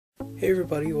Hey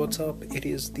everybody, what's up? It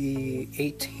is the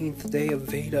 18th day of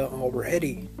VEDA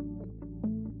already.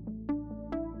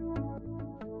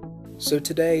 So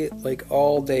today, like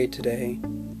all day today,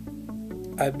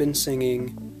 I've been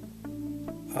singing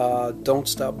Don't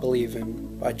Stop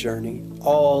Believin' by Journey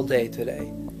all day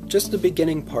today. Just the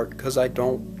beginning part, because I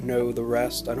don't know the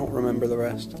rest, I don't remember the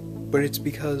rest. But it's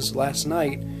because last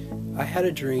night, I had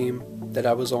a dream that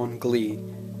I was on Glee,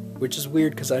 which is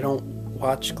weird because I don't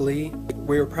watch Glee.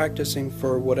 We were practicing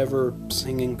for whatever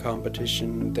singing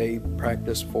competition they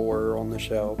practice for on the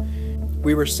show.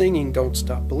 We were singing Don't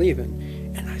Stop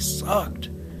Believin', and I sucked.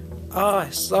 I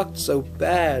sucked so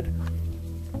bad.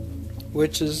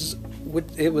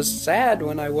 It was sad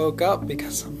when I woke up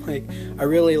because I'm like, I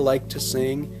really like to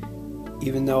sing,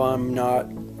 even though I'm not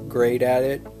great at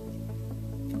it.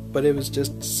 But it was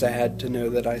just sad to know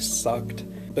that I sucked.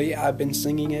 But yeah, I've been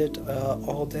singing it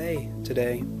all day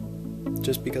today,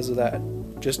 just because of that.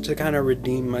 Just to kind of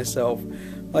redeem myself.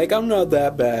 Like, I'm not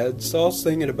that bad, so I'll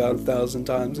sing it about 1,000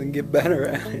 times and get better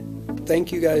at it.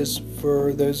 Thank you guys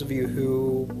for those of you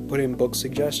who put in book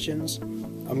suggestions.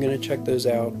 I'm gonna check those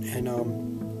out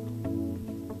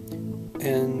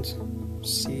and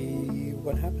see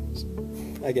what happens,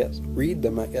 I guess. Read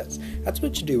them, I guess. That's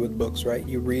what you do with books, right?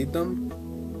 You read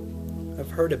them. I've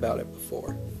heard about it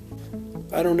before.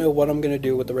 I don't know what I'm gonna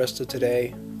do with the rest of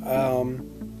today.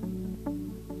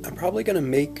 I'm probably gonna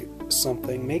make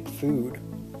something, make food.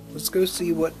 Let's go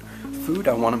see what food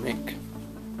I want to make.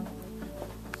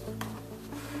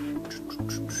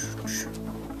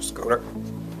 Scooter.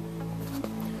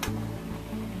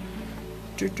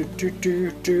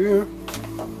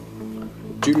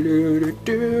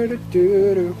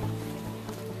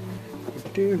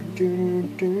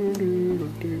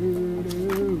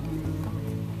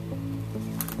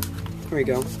 There we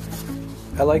go.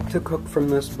 I like to cook from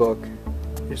this book.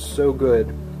 It's so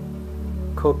good.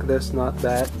 Cook this, not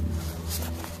that.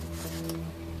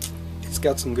 It's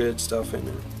got some good stuff in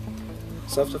it.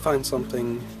 So I have to find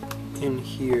something in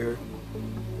here.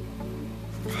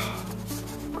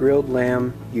 Grilled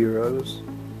lamb gyros.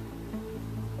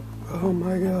 Oh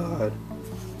my god.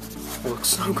 It looks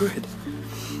so good.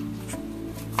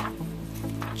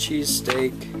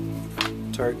 Cheesesteak,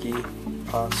 turkey,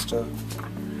 pasta,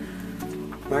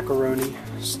 macaroni,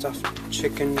 stuffed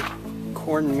chicken,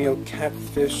 cornmeal,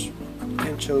 catfish,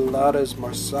 enchiladas,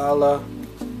 marsala,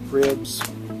 ribs.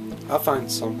 I'll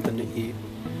find something to eat.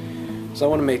 So I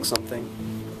want to make something.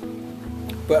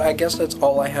 But I guess that's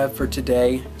all I have for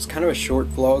today. It's kind of a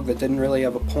short vlog that didn't really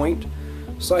have a point.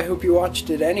 So I hope you watched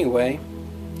it anyway.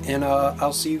 And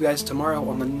I'll see you guys tomorrow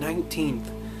on the 19th.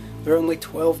 There are only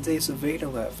 12 days of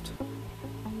VEDA left.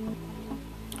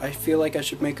 I feel like I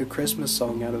should make a Christmas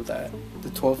song out of that.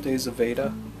 The 12 days of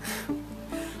VEDA.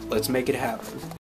 Let's make it happen.